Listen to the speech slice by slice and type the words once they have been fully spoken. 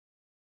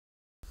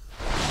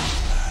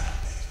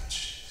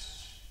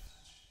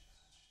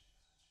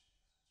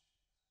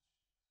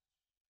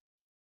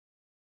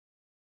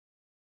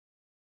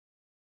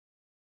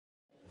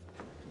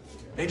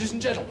Ladies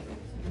and gentlemen,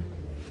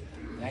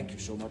 thank you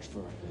so much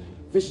for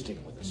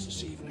visiting with us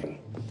this evening.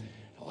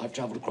 Now, I've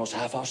traveled across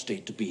half our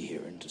state to be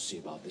here and to see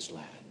about this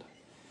land.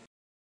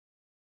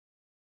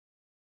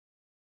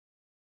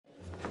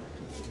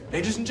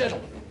 Ladies and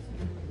gentlemen,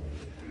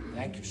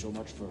 thank you so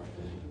much for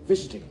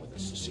visiting with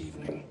us this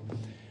evening.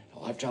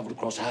 Now, I've traveled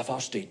across half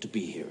our state to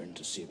be here and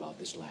to see about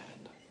this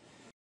land.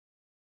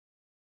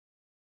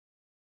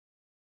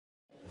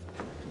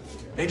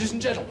 Ladies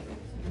and gentlemen,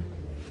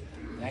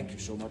 thank you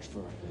so much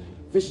for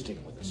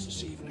visiting with us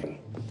this evening.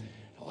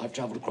 Now, I've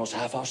traveled across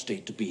half our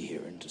state to be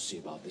here and to see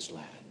about this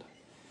land.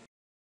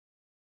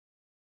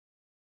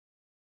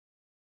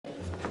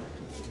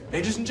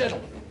 Ladies and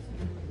gentlemen,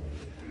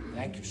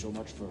 thank you so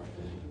much for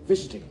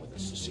visiting with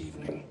us this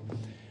evening.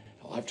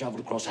 Now, I've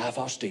traveled across half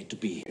our state to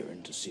be here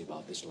and to see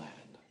about this land.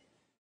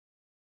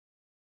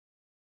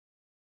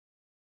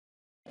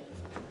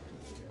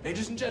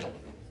 Ladies and gentlemen,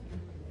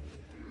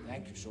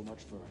 thank you so much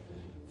for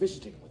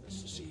visiting with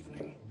us this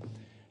evening.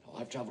 Now,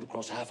 I've traveled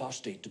across half our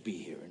state to be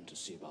here and to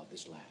see about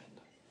this land.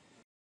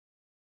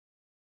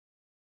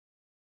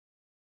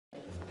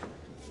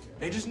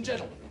 Ladies and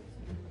gentlemen,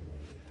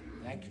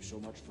 thank you so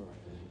much for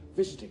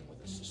visiting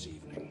with us this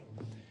evening.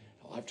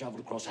 Now, I've traveled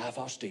across half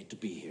our state to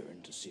be here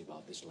and to see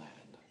about this land.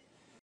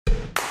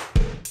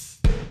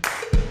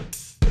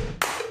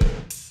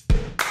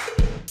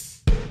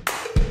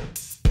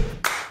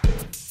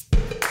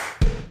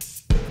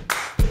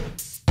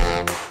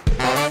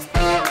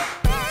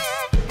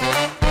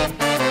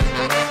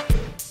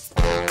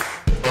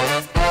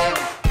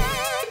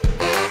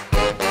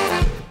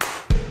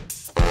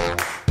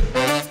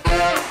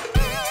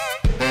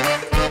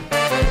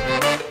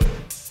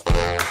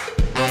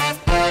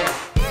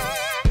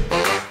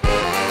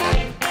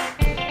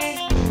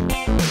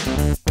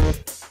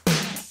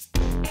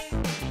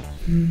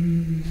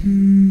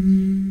 Mm-hmm.